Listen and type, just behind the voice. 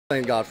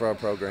Thank God for our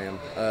program,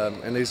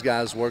 and these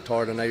guys worked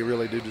hard, and they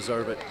really do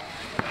deserve it.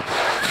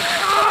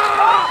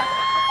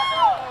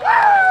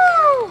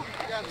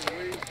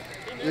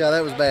 Yeah,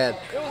 that was bad.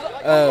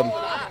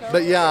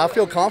 But yeah, I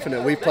feel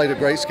confident. We've played a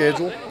great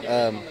schedule.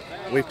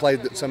 We've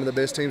played some of the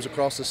best teams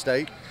across the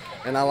state,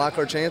 and I like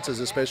our chances,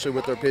 especially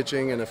with our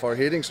pitching. And if our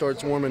hitting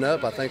starts warming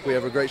up, I think we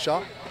have a great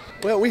shot.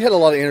 Well, we had a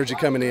lot of energy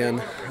coming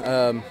in,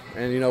 and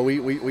you know,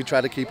 we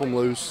try to keep them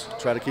loose,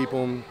 try to keep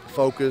them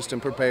focused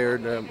and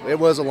prepared. It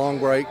was a long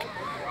break.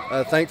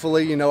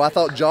 Thankfully, you know, I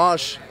thought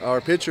Josh, our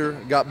pitcher,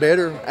 got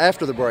better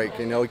after the break.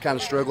 You know, he kind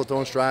of struggled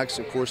throwing strikes.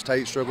 Of course,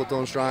 Tate struggled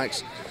throwing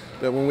strikes.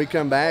 But when we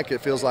come back,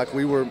 it feels like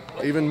we were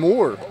even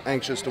more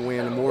anxious to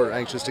win and more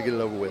anxious to get it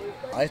over with.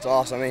 It's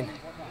awesome. I mean,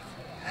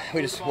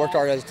 we just worked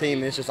hard as a team,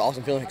 and it's just an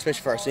awesome feeling,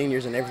 especially for our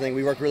seniors and everything.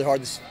 We worked really hard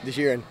this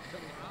year, and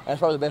that's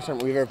probably the best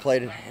tournament we've ever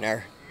played in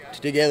our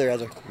together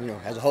as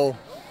a whole.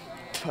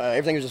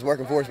 Everything was just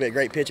working for us. We had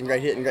great pitching,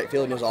 great hitting, great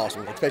fielding. It was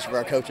awesome, especially for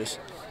our coaches.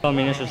 I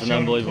mean, it's just an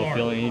unbelievable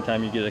feeling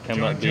anytime you get to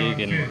come up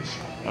big and,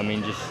 I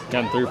mean, just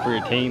come through for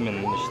your team, and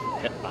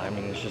I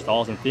mean, it's just an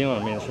awesome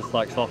feeling. I mean, it's just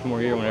like sophomore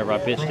year whenever I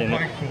pitched in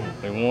it.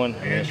 We won.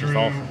 I mean, it's just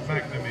awesome.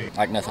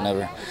 Like nothing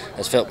ever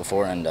has felt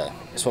before, and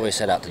it's what we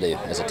set out to do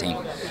as a team.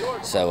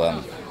 So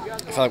I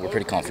feel like we're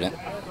pretty confident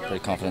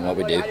in what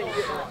we do,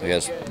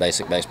 because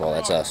basic baseball,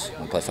 that's us.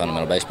 We play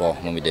fundamental baseball.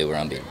 When we do, we're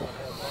unbeatable.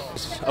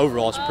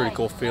 Overall, it's a pretty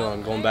cool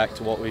feeling going back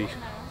to what we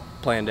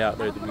planned out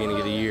there at the beginning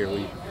of the year.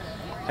 We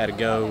had to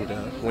go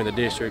to win the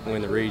district,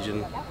 win the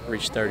region,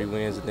 reach 30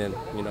 wins, and then,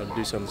 you know, to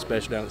do something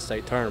special down at the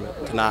state tournament.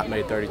 Tonight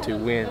made 32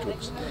 wins,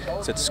 which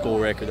set the school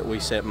record that we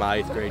set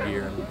my 8th grade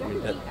year. And I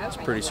mean, that's a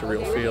pretty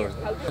surreal feeling.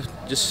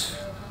 Just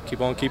keep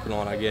on keeping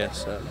on, I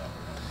guess.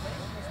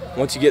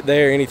 Once you get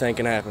there, anything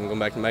can happen. Going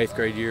back to my 8th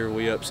grade year,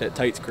 we upset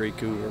Tate's Creek,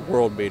 who were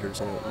world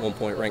beaters and at one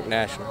point ranked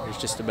national. It's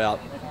just about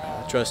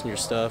trusting your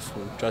stuff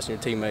and trusting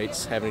your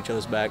teammates, having each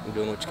other's back, and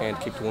doing what you can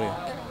to keep the win.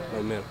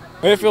 Momentum.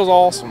 It feels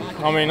awesome.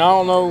 I mean, I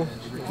don't know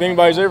if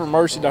anybody's ever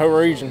mercied the whole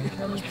region.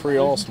 It's pretty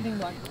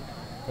awesome.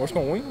 We're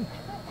going to win.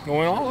 We're going to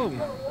win all of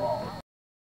them.